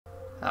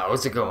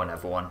How's it going,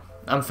 everyone?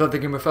 I'm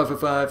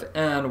FilthyGamer555,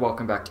 and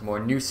welcome back to more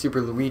new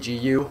Super Luigi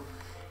U.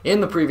 In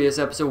the previous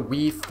episode,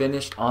 we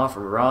finished off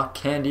Rock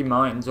Candy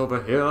Mines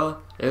over here.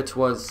 It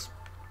was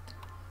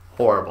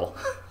horrible.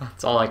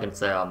 That's all I can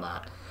say on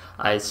that.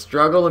 I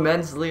struggled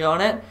immensely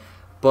on it,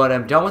 but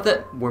I'm done with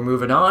it. We're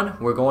moving on.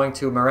 We're going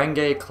to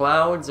Meringue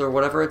Clouds, or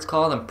whatever it's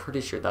called. I'm pretty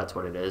sure that's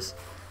what it is.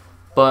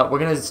 But we're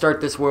going to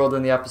start this world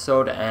in the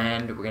episode,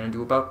 and we're going to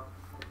do about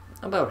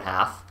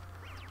half.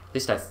 At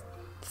least I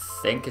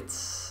think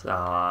it's,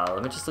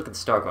 let me just look at the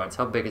star coins.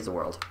 How big is the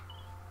world?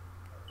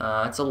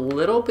 It's a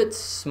little bit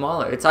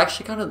smaller. It's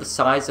actually kind of the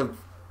size of,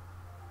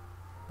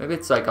 maybe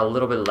it's like a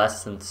little bit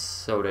less than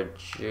Soda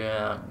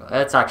Jungle.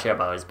 It's actually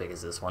about as big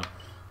as this one.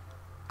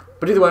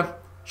 But either way,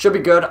 should be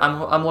good.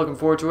 I'm looking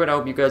forward to it. I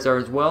hope you guys are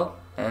as well.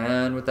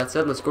 And with that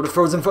said, let's go to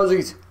Frozen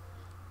Fuzzies.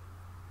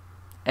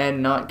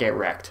 And not get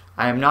wrecked.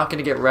 I am not going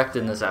to get wrecked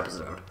in this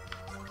episode.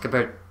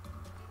 I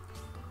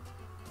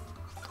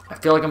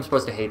feel like I'm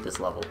supposed to hate this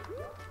level.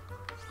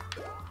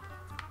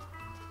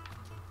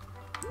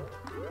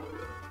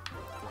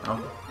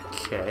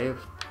 Okay.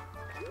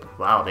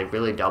 Wow, they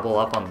really double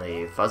up on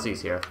the fuzzies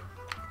here.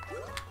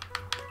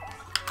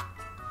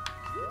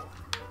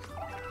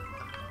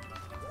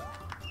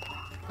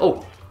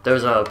 Oh,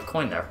 there's a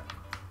coin there.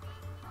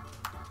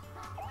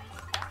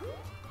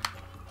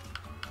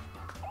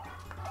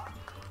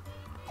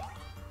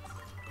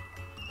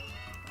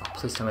 Oh,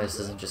 please tell me this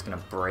isn't just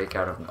gonna break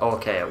out of... Oh,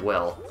 okay, it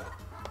will.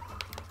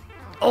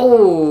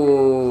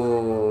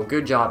 Oh,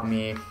 good job,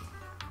 me.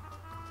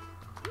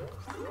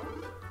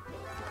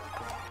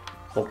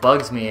 What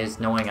bugs me is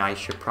knowing I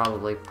should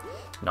probably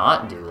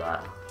not do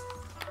that.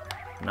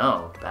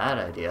 No, bad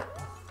idea.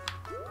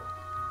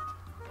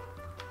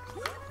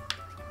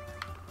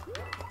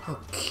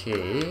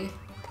 Okay.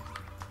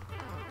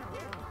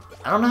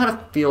 I don't know how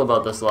to feel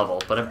about this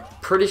level, but I'm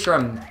pretty sure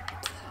I'm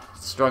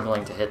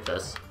struggling to hit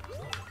this.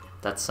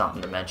 That's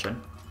something to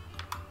mention.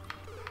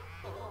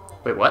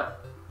 Wait,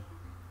 what?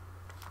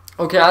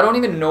 Okay, I don't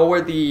even know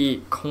where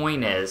the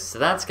coin is, so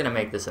that's gonna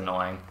make this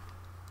annoying.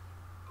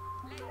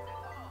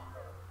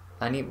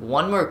 I need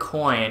one more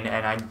coin,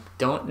 and I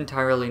don't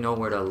entirely know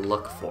where to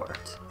look for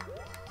it.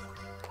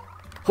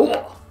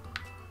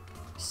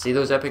 See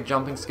those epic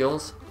jumping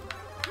skills?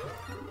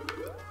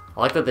 I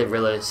like that they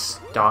really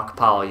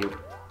stockpile you.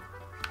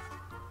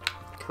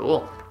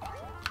 Cool.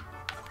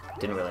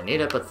 Didn't really need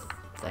it, but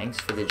thanks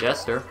for the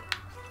gesture.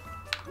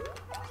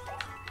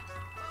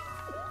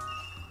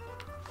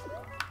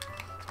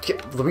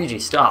 Luigi,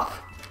 stop.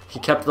 He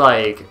kept,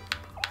 like,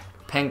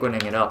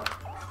 penguining it up.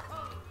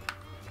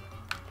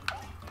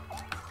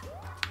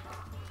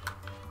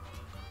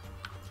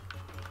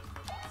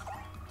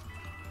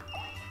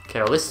 Okay,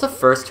 at least the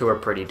first two are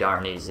pretty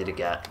darn easy to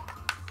get.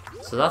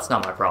 So that's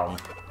not my problem.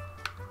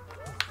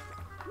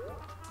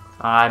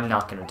 I'm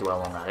not going to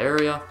dwell on that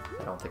area.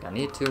 I don't think I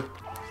need to.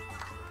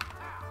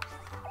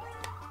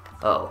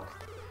 Oh.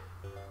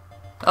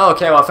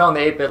 Okay, well I found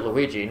the 8-bit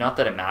Luigi. Not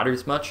that it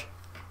matters much.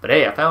 But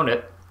hey, I found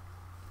it.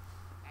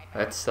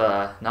 Let's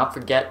not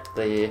forget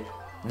the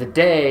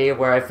day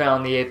where I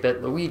found the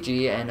 8-bit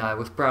Luigi, and I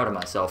was proud of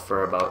myself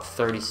for about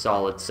 30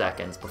 solid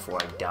seconds before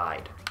I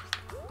died.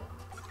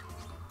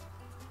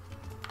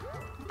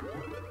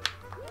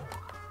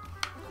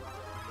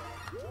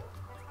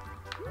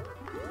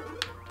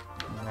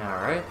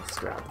 Alright, let's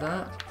grab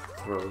that.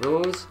 Throw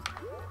those.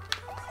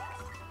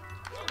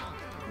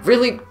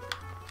 Really?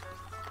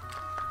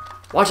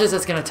 Watch this,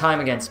 it's gonna time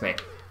against me.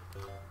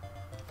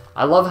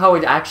 I love how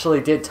it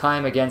actually did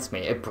time against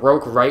me. It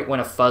broke right when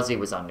a fuzzy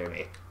was under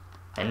me.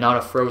 And not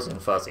a frozen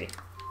fuzzy.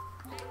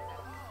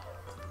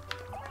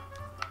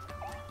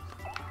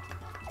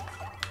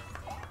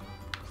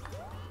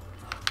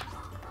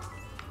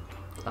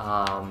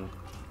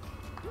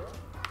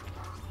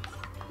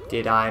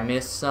 Did I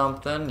miss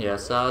something?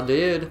 Yes, I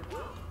did.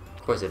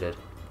 Of course I did.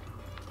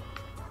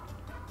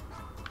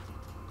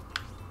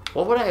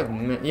 What would I have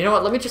missed? You know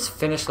what? Let me just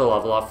finish the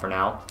level off for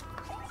now.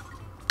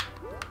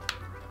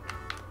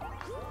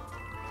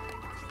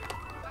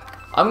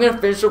 I'm gonna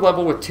finish the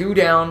level with 2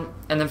 down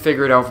and then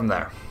figure it out from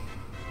there.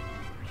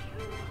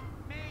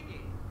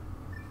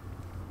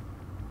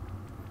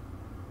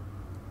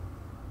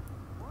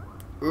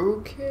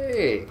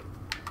 Okay.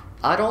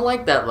 I don't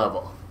like that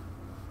level.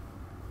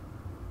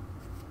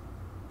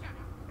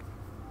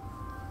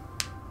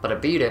 But I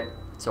beat it,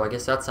 so I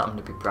guess that's something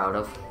to be proud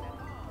of.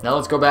 Now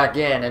let's go back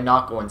in and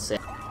not go insane.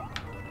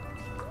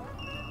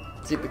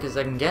 See, because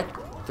I can get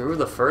through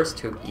the first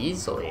 2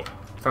 easily.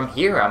 From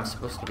here, I'm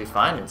supposed to be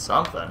finding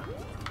something.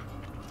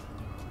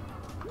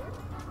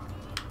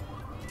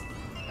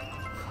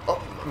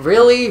 Oh,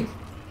 really?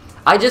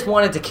 I just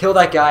wanted to kill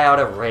that guy out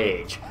of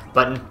rage.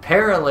 But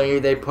apparently,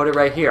 they put it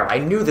right here. I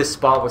knew this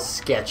spot was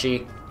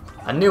sketchy.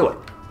 I knew it.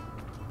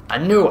 I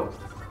knew it.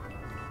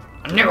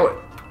 I knew it.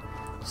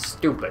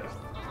 Stupid.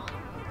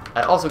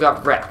 I also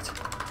got wrecked.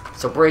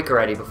 So break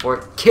already before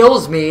it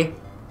kills me.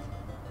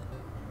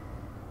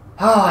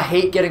 Oh, I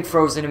hate getting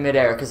frozen in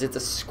midair because it's a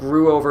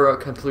screw over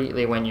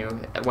completely when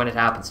it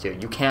happens to you.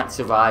 You can't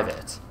survive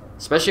it.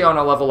 Especially on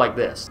a level like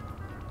this.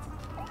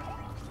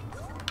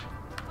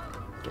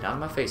 Get out of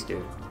my face,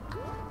 dude.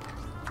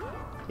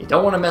 You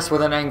don't want to mess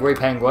with an angry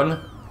penguin,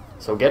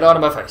 so get out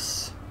of my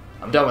face.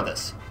 I'm done with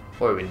this.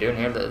 What have we been doing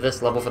here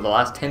this level for the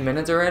last 10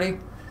 minutes already?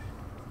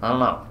 I don't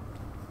know.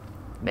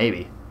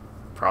 Maybe.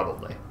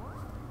 Probably.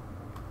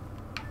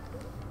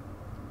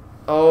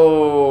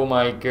 Oh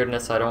my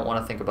goodness, I don't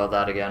want to think about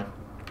that again.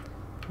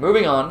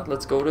 Moving on,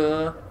 let's go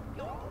to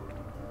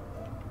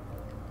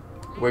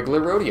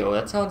Wiggler Rodeo.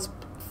 That sounds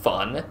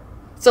fun.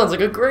 Sounds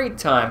like a great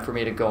time for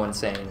me to go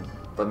insane,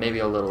 but maybe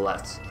a little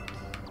less.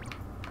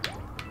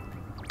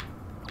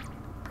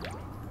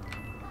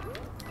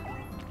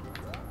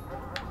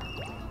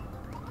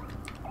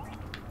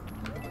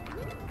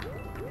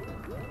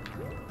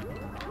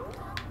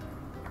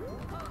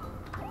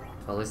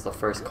 Well, at least the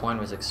first coin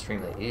was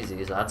extremely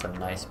easy, so that's a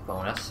nice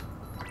bonus.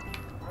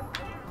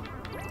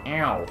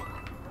 Ow.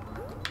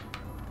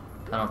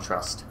 I don't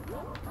trust.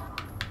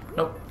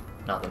 Nope,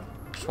 nothing.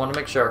 Just want to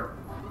make sure.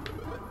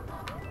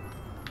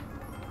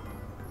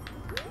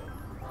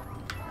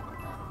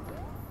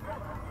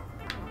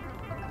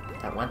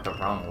 That went the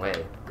wrong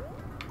way.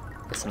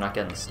 Guess I'm not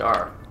getting the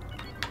star.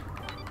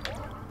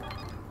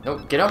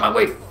 Nope, get out my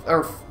way,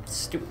 or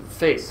stupid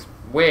face.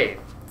 Way.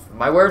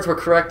 My words were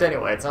correct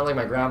anyway. It's not like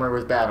my grammar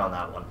was bad on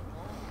that one.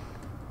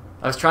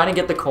 I was trying to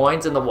get the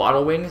coins and the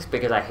waddle wings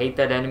because I hate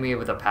that enemy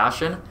with a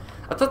passion.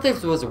 I thought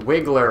this was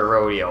Wiggler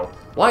Rodeo.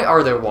 Why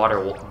are there water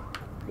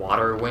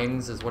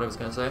wings is what I was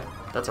gonna say.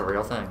 That's a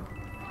real thing.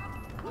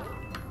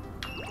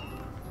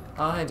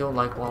 I don't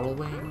like waddle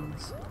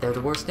wings. They're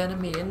the worst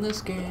enemy in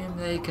this game.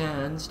 They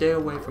can stay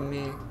away from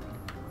me.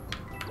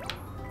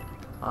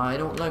 I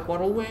don't like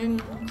waddle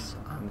wings.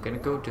 I'm gonna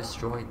go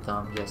destroy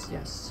them. Yes,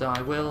 yes,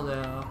 I will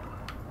now.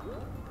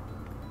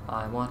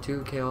 I want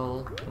to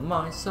kill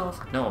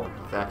myself. No,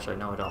 actually,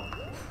 no, I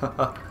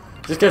don't.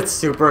 Just get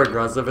super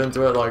aggressive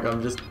into it, like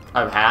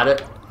I've had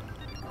it.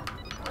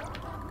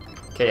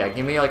 Okay, yeah,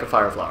 give me like a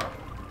fire flower.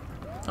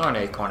 Or an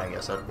acorn, I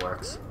guess that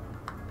works.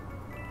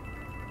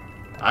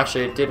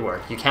 Actually, it did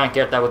work. You can't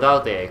get that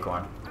without the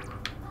acorn.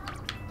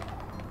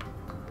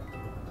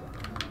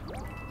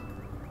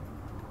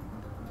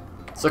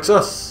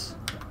 Success!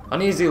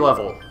 An easy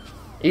level.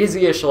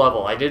 Easy-ish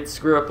level. I did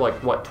screw up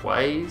like, what,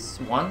 twice?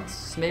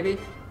 Once, maybe?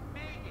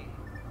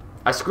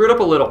 I screwed up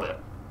a little bit.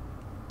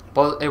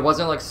 But it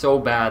wasn't like so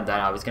bad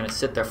that I was going to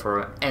sit there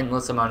for an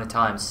endless amount of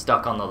time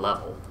stuck on the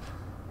level.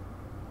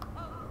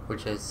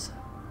 Which is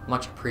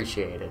much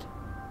appreciated.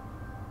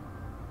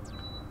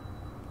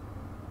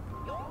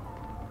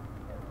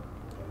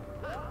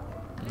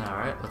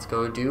 Alright, let's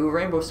go do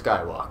Rainbow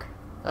Skywalk.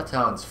 That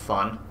sounds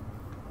fun.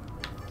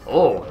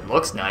 Oh, it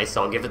looks nice.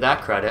 I'll give it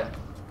that credit.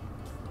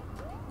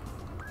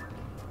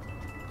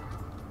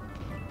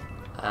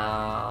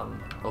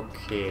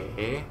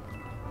 Okay.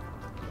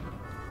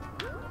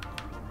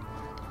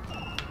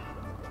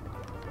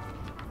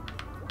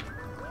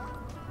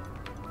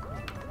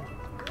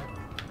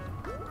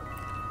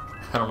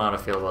 I don't know how to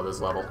feel about this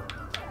level.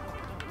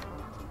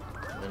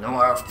 I know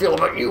how I feel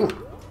about you!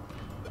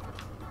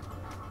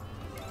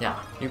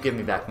 Yeah, you give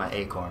me back my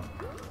acorn.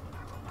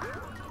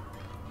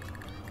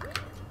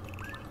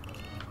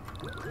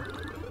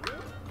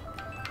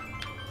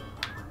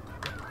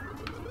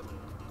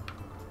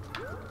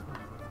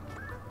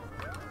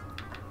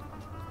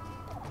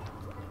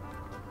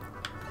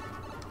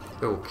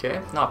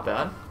 Okay, not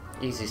bad.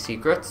 Easy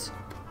secrets.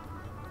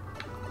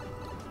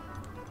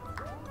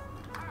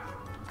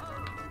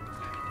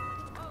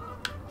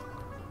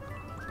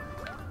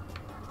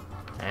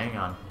 Hang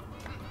on.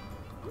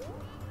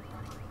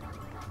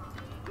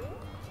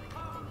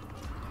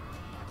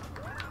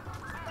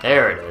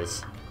 There it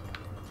is.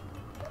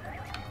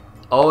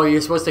 Oh, you're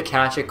supposed to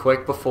catch it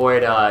quick before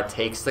it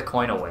takes the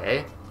coin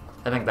away?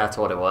 I think that's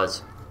what it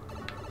was.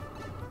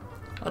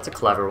 That's a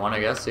clever one, I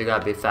guess, so you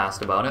gotta be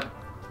fast about it.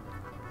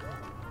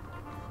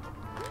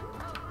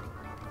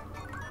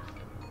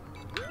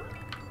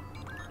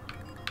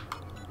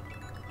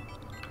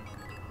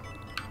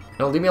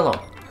 No, leave me alone.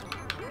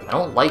 I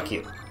don't like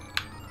you.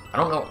 I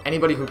don't know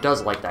anybody who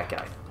does like that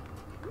guy.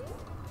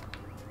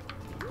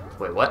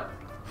 Wait, what?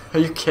 Are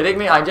you kidding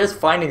me? I'm just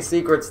finding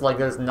secrets like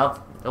there's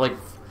nothing, like,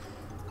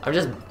 I'm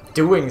just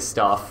doing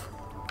stuff.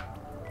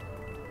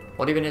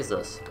 What even is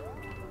this?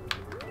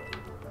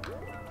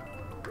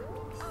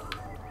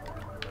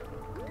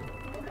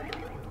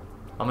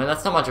 I mean,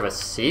 that's not much of a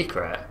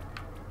secret.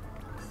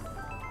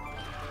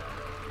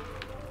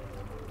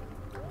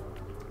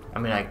 I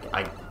mean,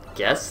 I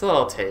guess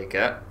I'll take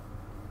it.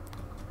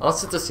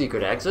 Unless it's a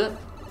secret exit.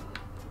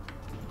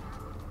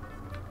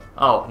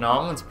 Oh, no,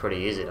 that one's pretty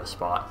easy to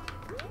spot.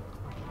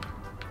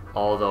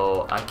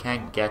 Although, I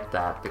can't get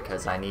that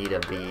because I need to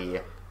be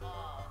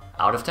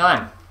out of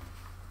time.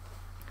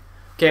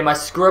 Okay, my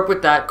screw up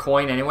with that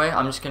coin anyway.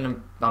 I'm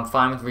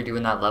fine with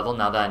redoing that level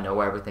now that I know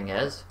where everything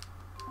is.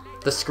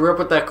 The screw up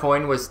with that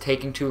coin was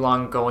taking too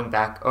long going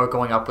back, or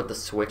going up with the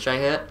switch I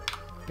hit.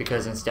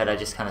 Because instead I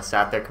just kind of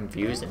sat there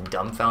confused and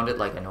dumbfounded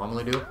like I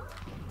normally do.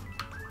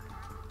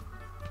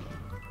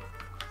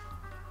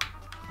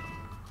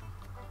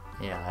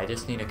 Yeah, I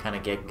just need to kind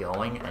of get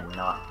going and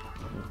not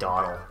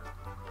dawdle.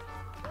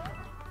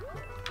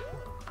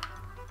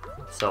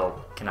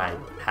 So, can I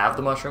have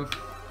the mushroom?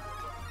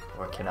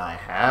 Or can I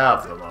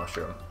have the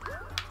mushroom?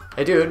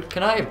 Hey dude,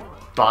 can I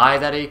buy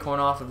that acorn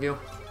off of you?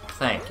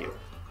 Thank you.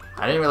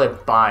 I didn't really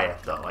buy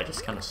it though, I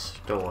just kind of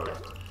stole it.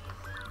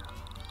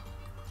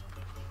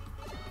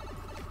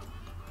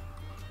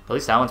 At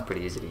least that one's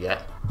pretty easy to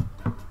get.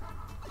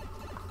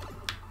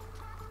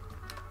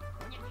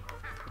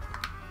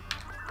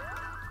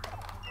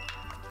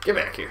 Get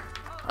back here.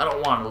 I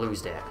don't want to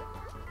lose that.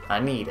 I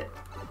need it.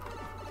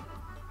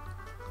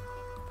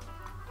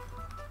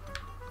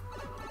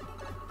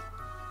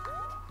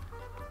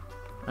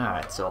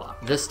 Alright, so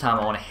this time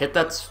I want to hit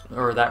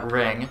that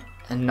ring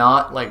and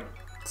not like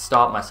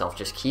stop myself.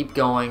 Just keep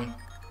going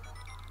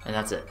and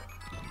that's it.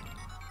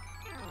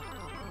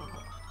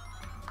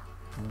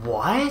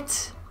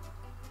 What?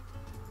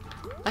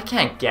 I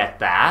can't get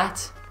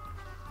that.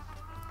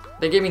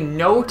 They gave me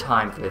no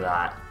time for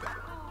that.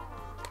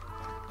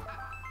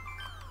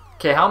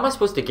 Okay, how am I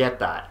supposed to get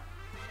that?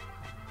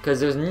 Because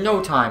there's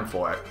no time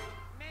for it.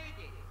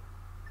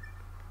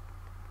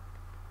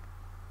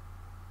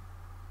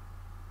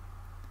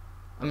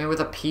 I mean, with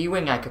a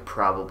P-Wing, I could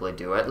probably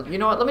do it. You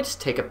know what? Let me just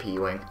take a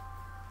P-Wing.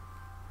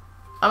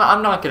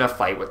 I'm not going to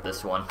fight with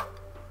this one.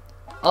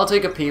 I'll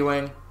take a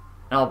P-Wing, and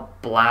I'll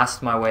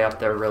blast my way up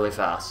there really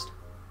fast.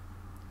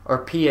 Or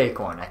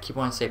P-Acorn. I keep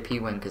wanting to say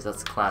P-Wing because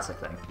that's the classic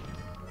thing.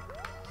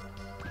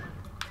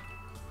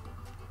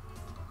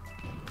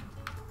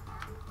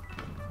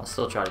 I'll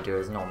still try to do it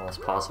as normal as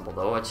possible,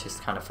 though. It's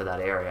just kind of for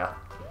that area.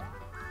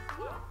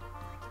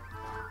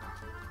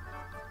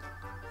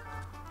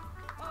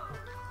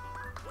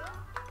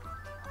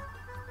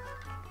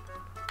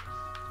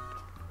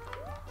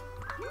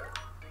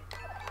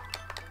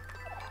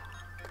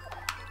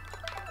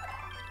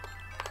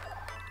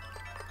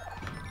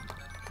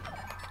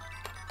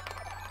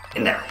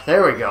 In there.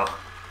 There we go.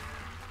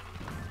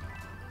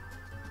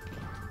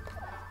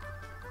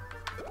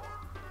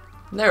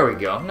 There we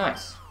go.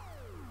 Nice.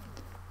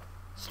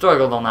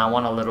 Struggled on that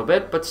one a little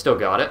bit, but still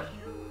got it.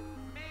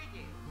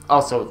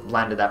 Also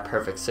landed that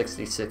perfect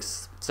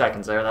 66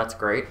 seconds there. That's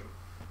great.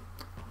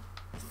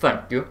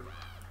 Thank you.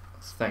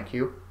 Thank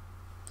you.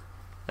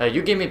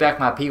 You give me back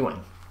my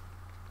P-Wing.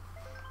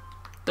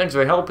 Thanks for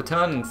your help a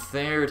ton.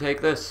 There,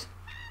 take this.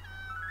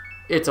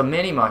 It's a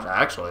mini mushroom.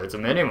 Actually, it's a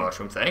mini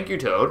mushroom. Thank you,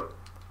 Toad.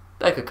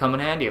 That could come in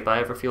handy if I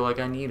ever feel like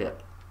I need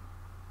it.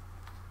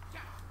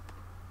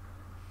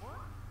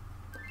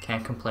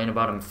 Can't complain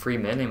about a free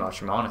mini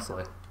mushroom,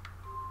 honestly.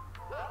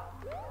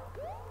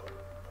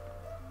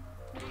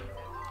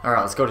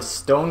 Alright, let's go to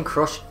Stone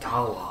Crush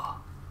Tower.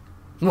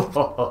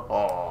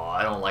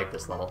 I don't like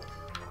this level.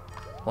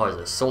 What is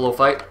this, solo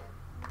fight?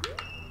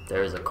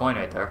 There's a coin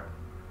right there.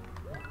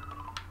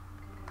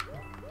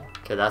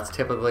 Okay, that's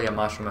typically a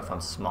mushroom if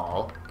I'm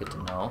small. Good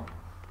to know.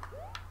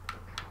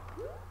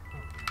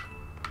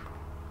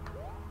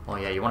 Oh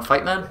yeah, you want to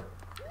fight, man?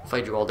 I'll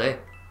fight you all day.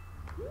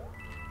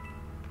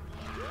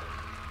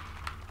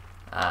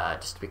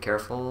 Just to be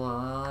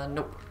careful.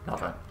 Nope,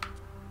 nothing.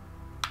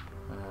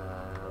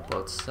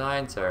 Both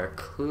sides are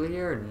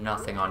clear.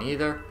 Nothing on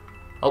either.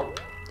 Oh,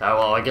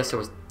 well, I guess it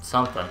was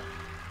something.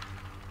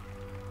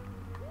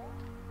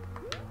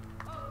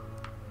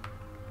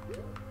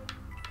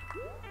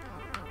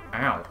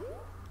 Ow.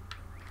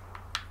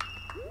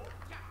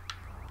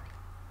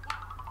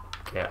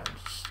 Okay,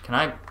 can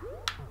I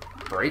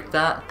break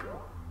that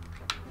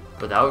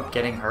without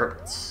getting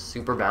hurt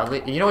super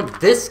badly? You know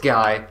what? This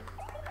guy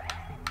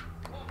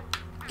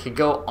could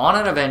go on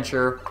an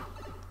adventure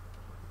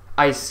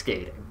ice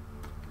skating.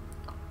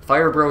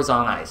 Fire Bros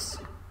on ice.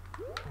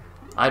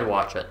 I'd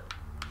watch it.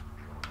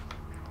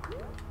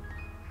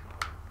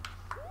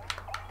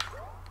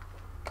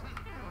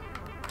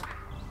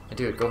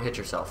 Dude, go hit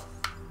yourself.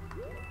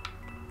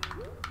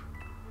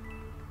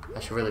 I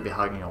should really be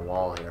hugging a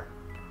wall here.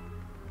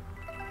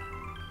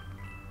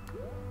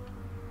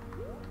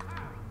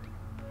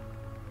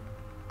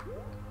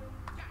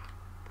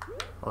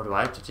 Oh, do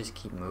I have to just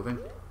keep moving?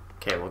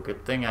 Okay, well,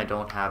 good thing I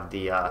don't have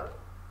the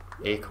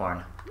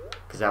acorn,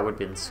 because that would have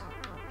been...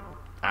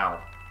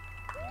 Ow.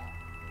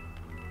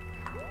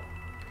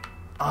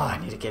 Oh, I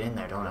need to get in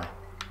there, don't I?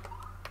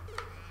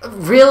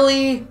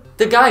 Really?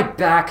 The guy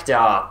backed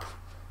up.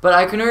 But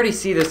I can already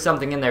see there's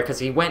something in there because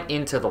he went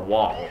into the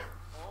wall.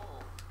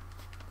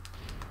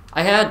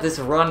 I had this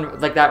run,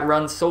 like that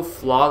run so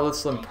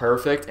flawless and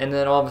perfect, and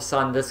then all of a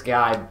sudden this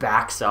guy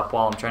backs up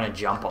while I'm trying to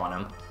jump on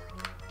him.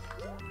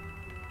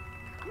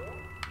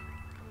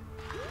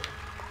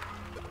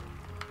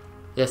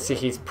 Yeah, see,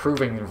 he's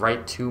proving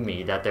right to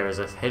me that there is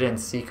a hidden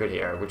secret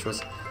here, which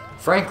was,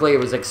 frankly, it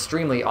was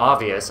extremely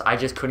obvious. I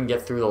just couldn't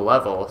get through the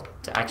level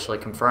to actually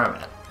confirm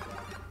it.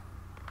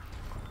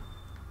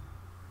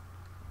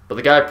 But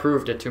the guy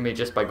proved it to me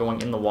just by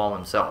going in the wall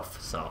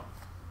himself, so,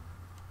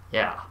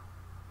 yeah.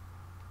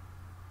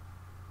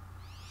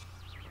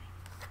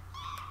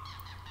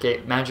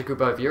 Okay, Magic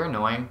Koopa, if you're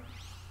annoying,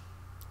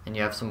 and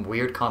you have some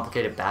weird,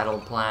 complicated battle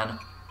plan,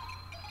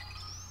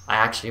 I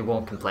actually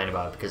won't complain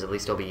about it because at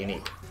least it'll be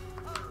unique.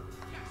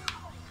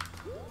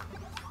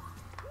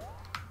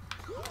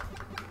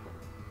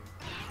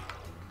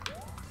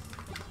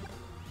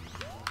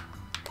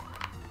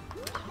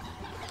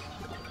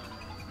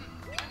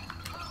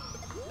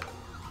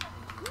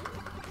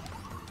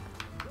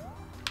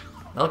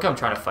 I like how I'm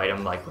trying to fight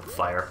him like with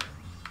fire.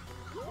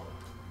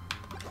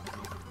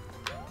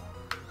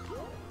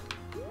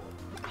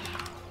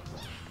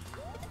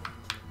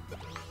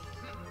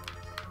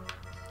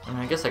 And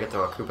I guess I could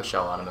throw a Koopa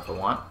shell on him if I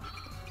want.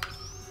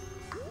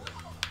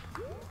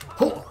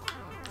 Oh!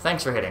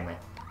 Thanks for hitting me.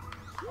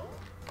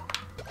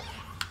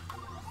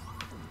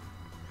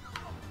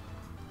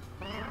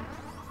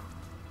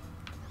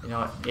 You know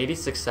what?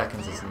 86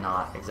 seconds is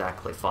not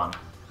exactly fun.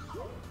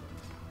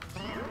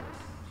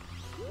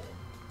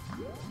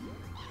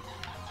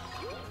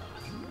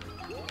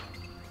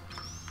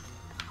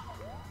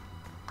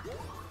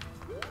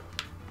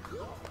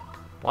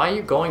 Why are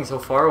you going so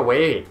far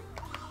away?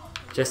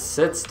 Just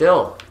sit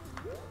still.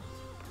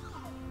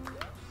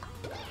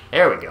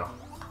 There we go.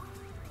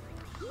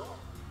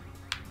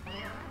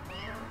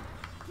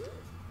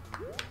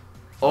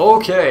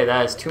 Okay,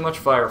 that is too much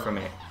fire for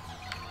me.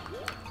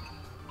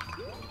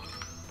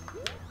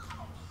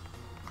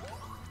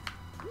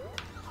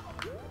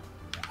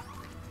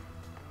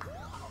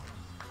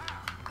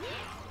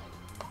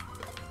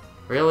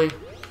 Really?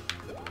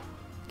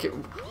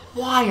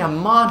 Why a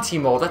Monty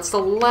Mole? That's the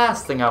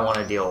last thing I want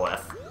to deal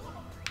with.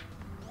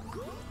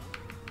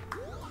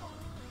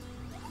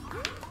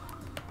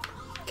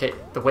 Okay,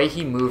 the way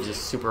he moves is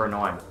super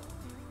annoying.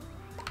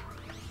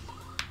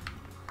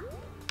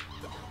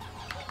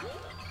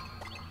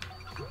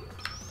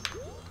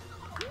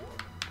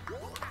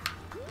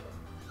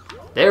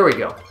 There we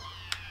go.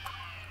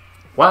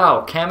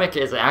 Wow, Kamek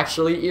is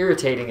actually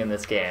irritating in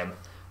this game.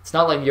 It's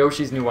not like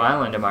Yoshi's New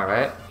Island, am I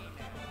right?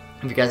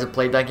 If you guys have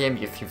played that game,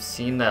 if you've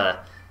seen the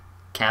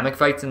Kamek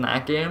fights in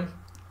that game,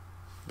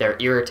 they're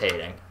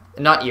irritating.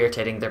 Not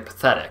irritating, they're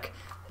pathetic.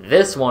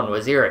 This one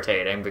was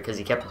irritating because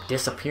he kept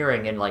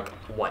disappearing in like,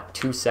 what,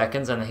 2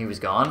 seconds and then he was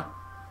gone?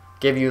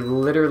 Gave you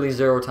literally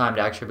 0 time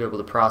to actually be able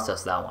to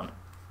process that one.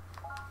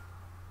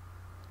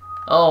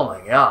 Oh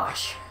my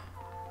gosh.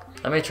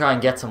 Let me try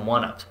and get some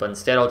 1-ups, but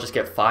instead I'll just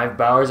get 5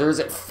 Bowsers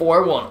at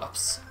 4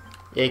 1-ups.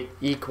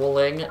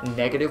 Equaling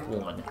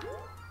 -1.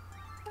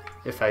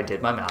 If I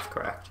did my math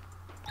correct.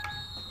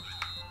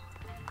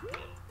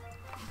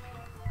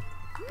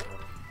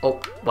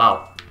 Oh,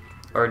 wow.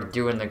 Already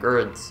doing the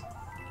girds.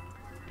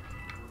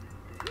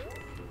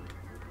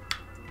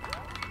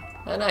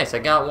 Oh, nice, I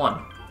got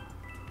 1.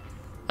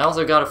 I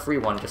also got a free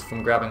one just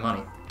from grabbing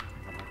money.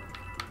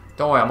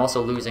 Don't worry, I'm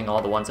also losing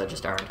all the ones I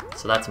just earned,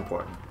 so that's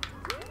important.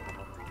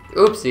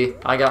 Oopsie,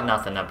 I got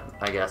nothing,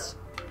 I guess.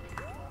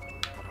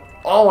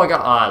 Oh,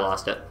 I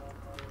lost it.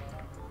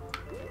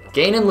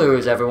 Gain and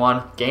lose,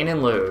 everyone. Gain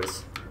and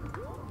lose.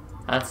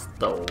 That's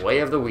the way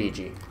of the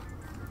Ouija.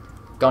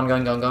 Gone,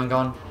 gone, gone, gone,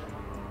 gone.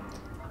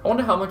 I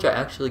wonder how much I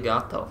actually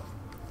got, though.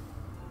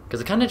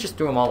 Because I kind of just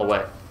threw them all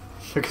away.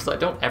 Because I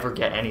don't ever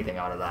get anything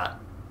out of that.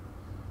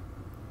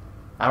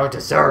 I don't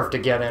deserve to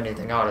get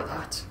anything out of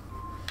that.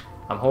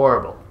 I'm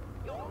horrible.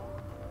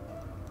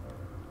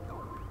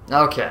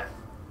 Okay.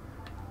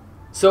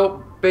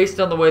 So, based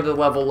on the way the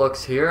level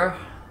looks here,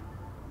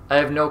 I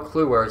have no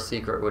clue where a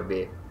secret would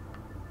be.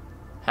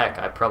 Heck,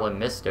 I probably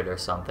missed it or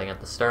something at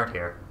the start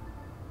here.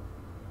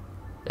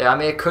 Yeah, I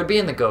mean, it could be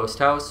in the ghost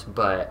house,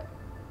 but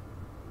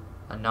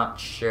I'm not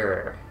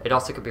sure. It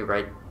also could be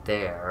right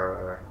there,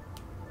 or...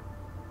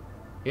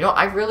 You know,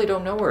 I really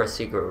don't know where a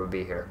secret would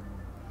be here.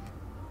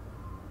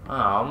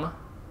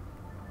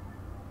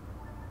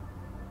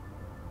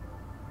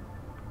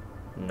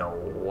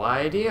 No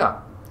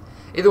idea.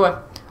 Either way,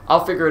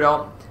 I'll figure it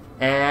out.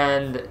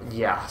 And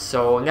yeah,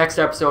 so next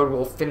episode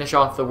we'll finish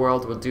off the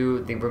world. We'll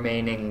do the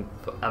remaining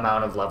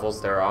amount of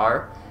levels there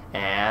are.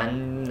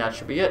 And that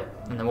should be it.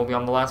 And then we'll be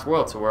on the last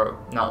world. So we're,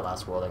 not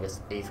last world, I guess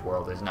 8th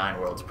world. There's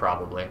 9 worlds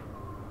probably.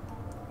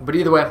 But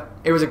either way,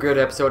 it was a good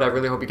episode. I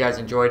really hope you guys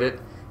enjoyed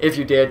it. If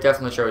you did,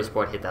 definitely show your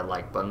support. Hit that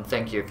like button.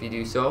 Thank you if you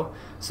do so.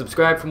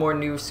 Subscribe for more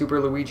new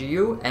Super Luigi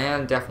U.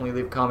 And definitely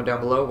leave a comment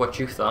down below what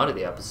you thought of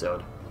the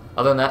episode.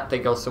 Other than that,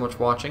 thank you all so much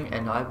for watching.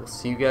 And I will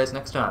see you guys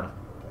next time.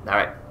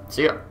 Alright,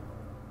 see ya.